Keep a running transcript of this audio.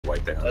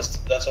white thing on it.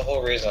 That's the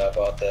whole reason I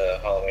bought the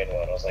Halloween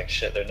one. I was like,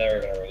 shit, they're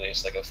never gonna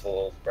release like a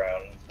full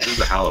brown. This is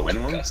the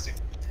Halloween one? Costume.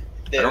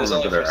 I don't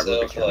remember there ever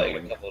for became like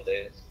Halloween. a couple of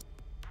days.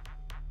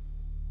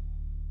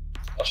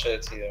 I'll show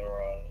it to you when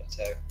we're on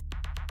attack.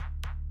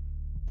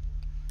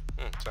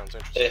 Sounds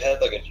interesting. It had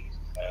like a Jesus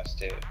mask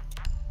too.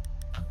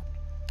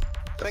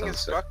 The thing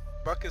is,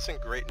 Buck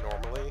isn't great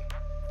normally.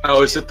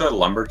 Oh, is it the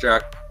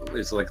lumberjack?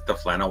 Is it like the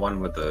flannel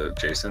one with the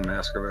Jason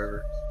mask or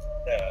whatever?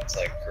 No, it's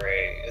like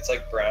gray. It's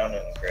like brown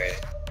and gray.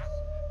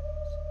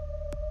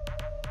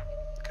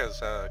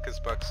 Because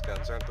Buck's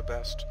guns aren't the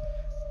best.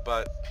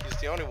 But he's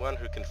the only one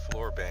who can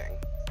floor bang.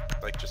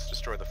 Like, just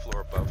destroy the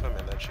floor above him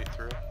and then shoot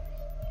through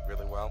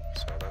really well,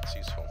 so that's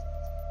useful.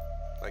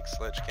 Like,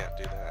 Sledge can't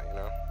do that, you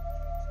know?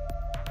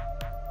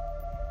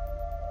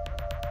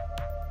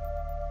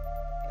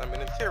 I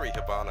mean, in theory,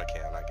 Hibana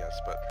can, I guess,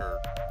 but her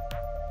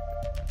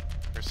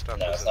stuff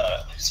No, isn't... it's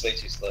not. It's way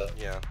too slow.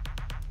 Yeah.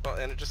 Well,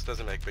 and it just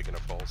doesn't make big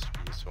enough holes to be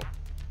useful.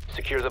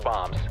 Secure the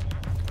bombs.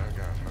 Oh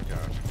god, oh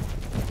god.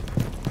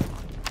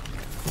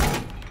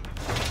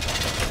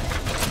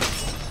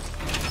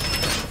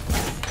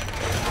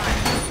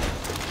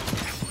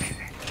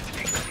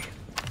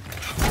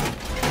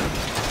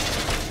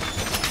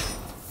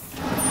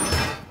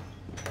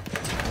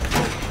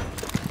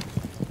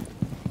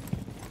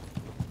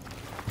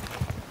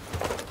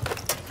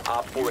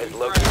 Op 4 has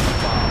located the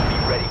bomb. Be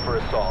ready for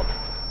assault.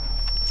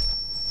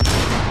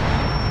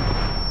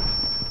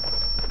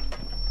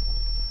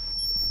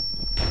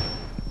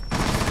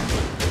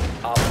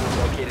 Op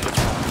 4 located a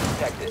bomb.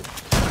 Detected.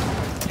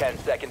 10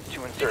 seconds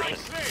to insertion.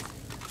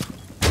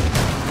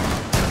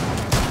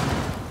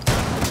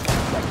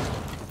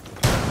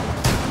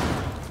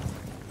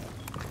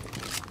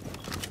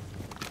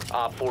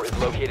 Op 4 has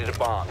located a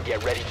bomb.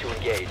 Get ready to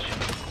engage.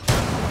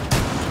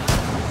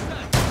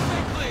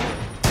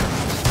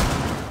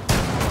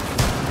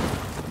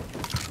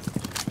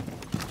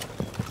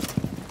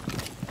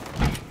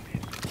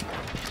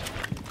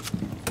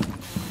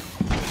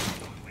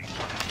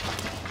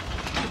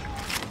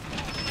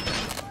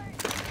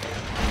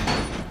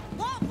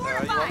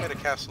 You want me to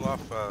castle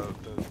off the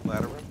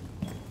ladder room?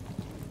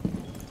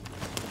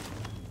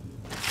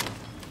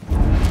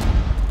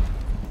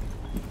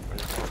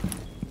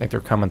 I think they're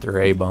coming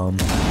through A-bomb.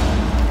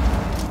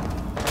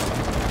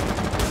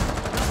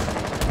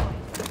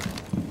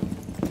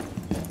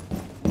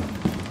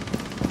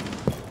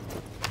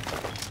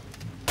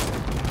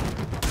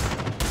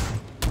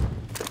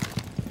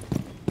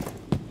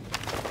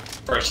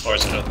 First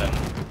floor's open.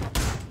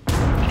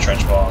 The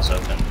trench wall is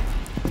open.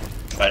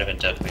 Might have been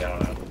deadly, I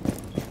don't know.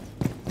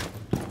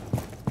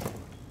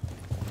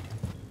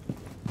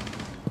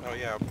 Oh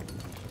yeah,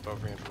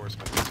 above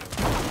reinforcement.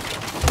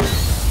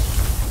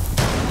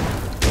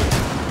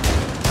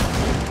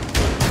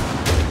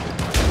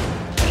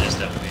 It is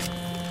deadly.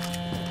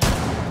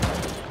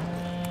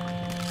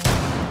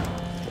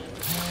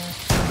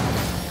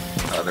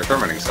 They're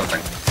thermiting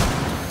something.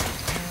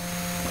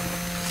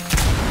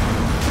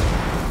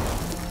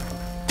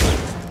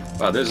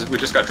 Wow, we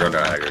just got droned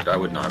out Haggard. I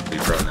would not be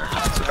thrown there.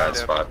 It's a bad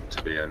spot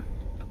to be in.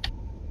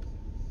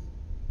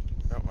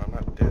 No, I'm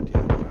not dead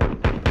yet.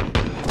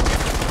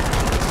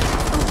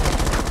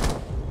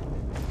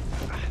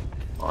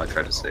 Oh, I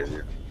tried to save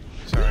you.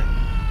 Sorry.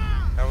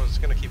 I was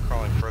gonna keep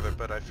crawling further,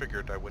 but I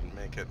figured I wouldn't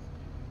make it,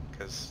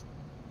 because...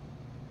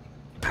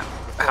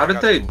 How did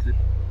they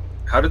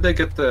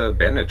get the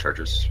bandit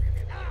charges?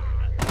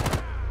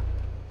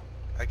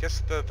 I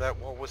guess that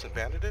wall wasn't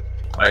bandited?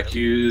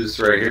 IQ's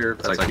right here.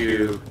 That's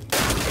IQ.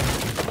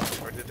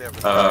 Or did they have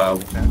The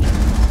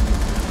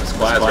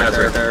splat's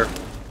right there.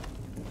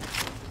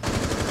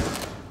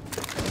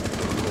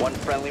 One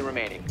friendly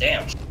remaining.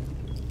 Damn.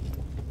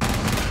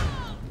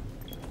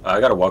 I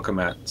got a welcome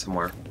mat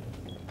somewhere.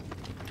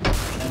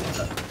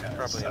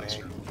 Probably an A.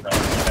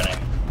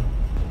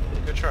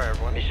 Good try,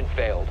 everyone. Mission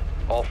failed.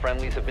 All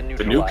friendlies have been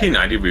The new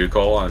neutralized. P90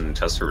 vehicle on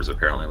Tester was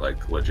apparently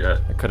like legit.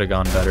 It could have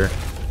gone better.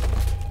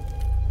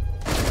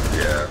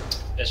 Yeah.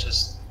 It's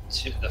just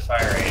the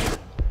fire rate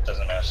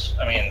doesn't match.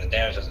 I mean, the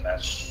damage doesn't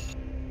match.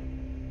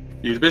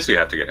 You basically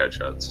have to get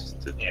headshots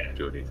to Yeah.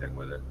 do anything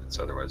with it. It's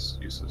otherwise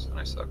useless, and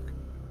I suck.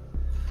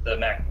 The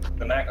Mac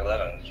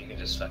 11, you can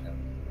just fucking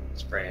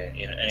spray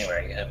it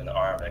anywhere. You hit him in the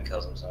arm and it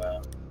kills him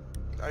somehow.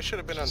 I should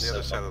have been on the So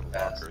other side of the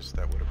fucking fast. lockers.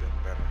 That would have been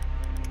better.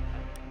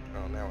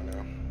 Oh, now I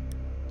know.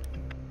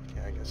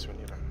 Okay, I guess we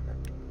need a...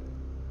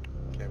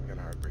 Okay, we got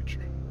a hard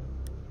breacher.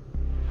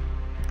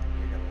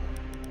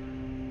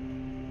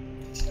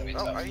 It's gonna be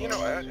Oh, tough. you know,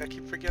 I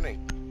keep forgetting.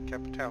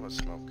 Capital has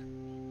smoke.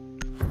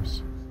 Of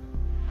course.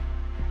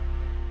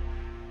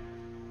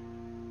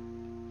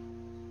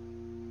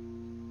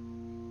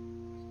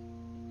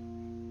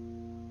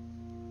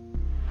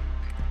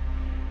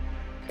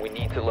 We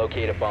need to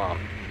locate a bomb.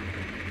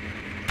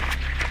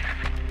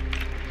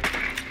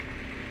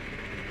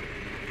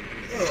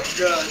 Oh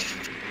god.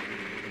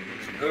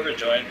 Whoever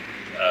joined,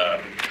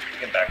 you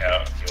can back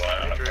out if you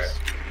want. I don't care. Dangerous.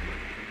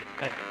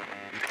 Okay.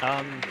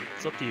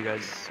 It's up to you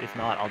guys. If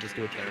not, I'll just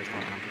do a terrorist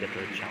hunt and get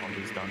the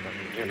challenges done.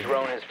 Your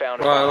drone has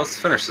found a Well, bomb. let's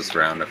finish this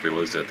round. If we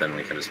lose it, then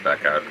we can just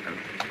back out and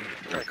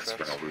Makes because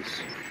we're sense. gonna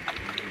lose.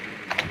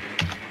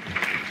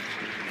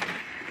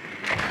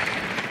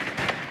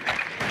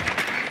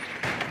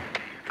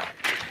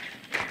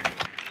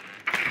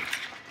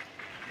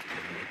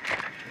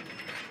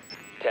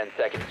 Ten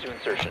seconds to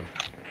insertion.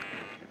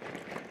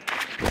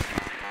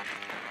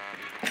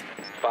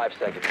 5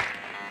 seconds.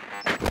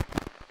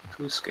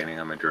 Who's scanning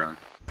on my drone?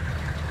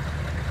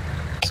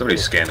 Somebody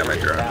scanned on my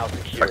Is now drone.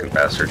 secure. Fucking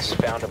bastards. You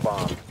found a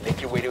bomb.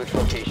 Make your way to its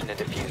location and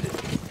defuse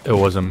it. It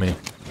wasn't me.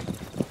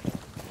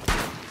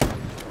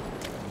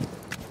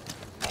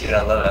 Dude,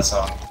 I love that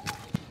song.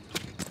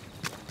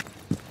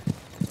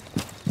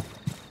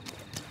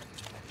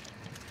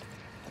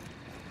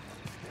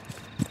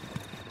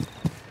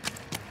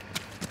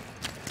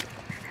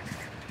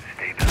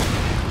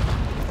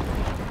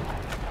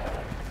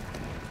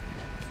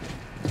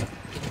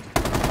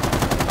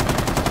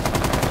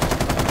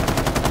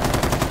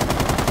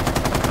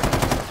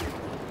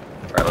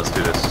 Alright, let's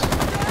do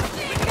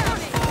this.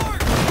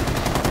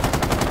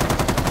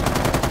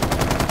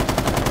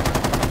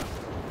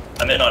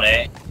 I'm in on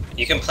A.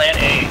 You can plan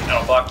A.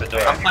 I'll block the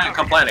door.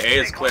 Come plan. A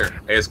is clear.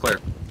 A is clear.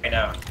 Right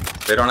now.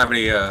 They don't have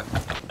any,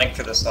 Link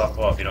to the soft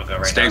wall if you don't go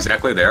right stay now.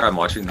 exactly there. I'm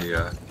watching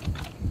the,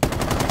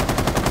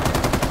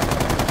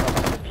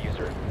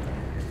 Diffuser.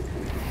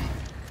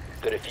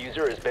 The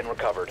diffuser has been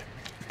recovered.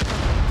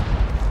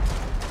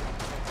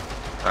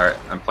 Alright,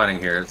 I'm planning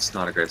here. It's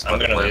not a great spot I'm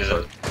to gonna plan, lose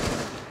but... it.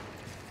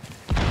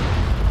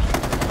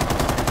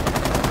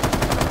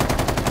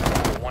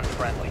 One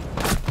friendly.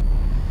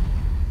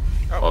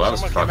 Oh, Well, that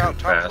was someone came fucking out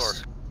top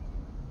fast. floor.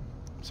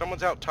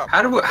 Someone's out top.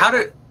 How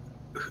did...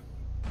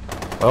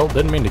 Well,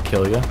 didn't mean to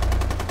kill you.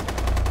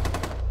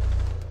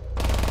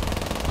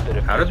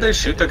 How did they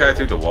shoot the guy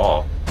through the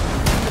wall?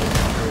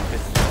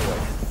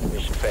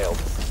 Mission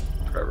failed.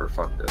 Trevor,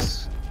 fuck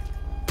this.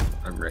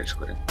 I'm rage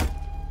quitting.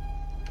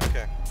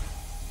 Okay.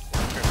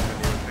 Turn to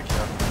the pick you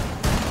up.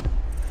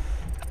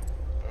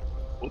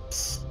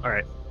 Oops. All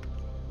right.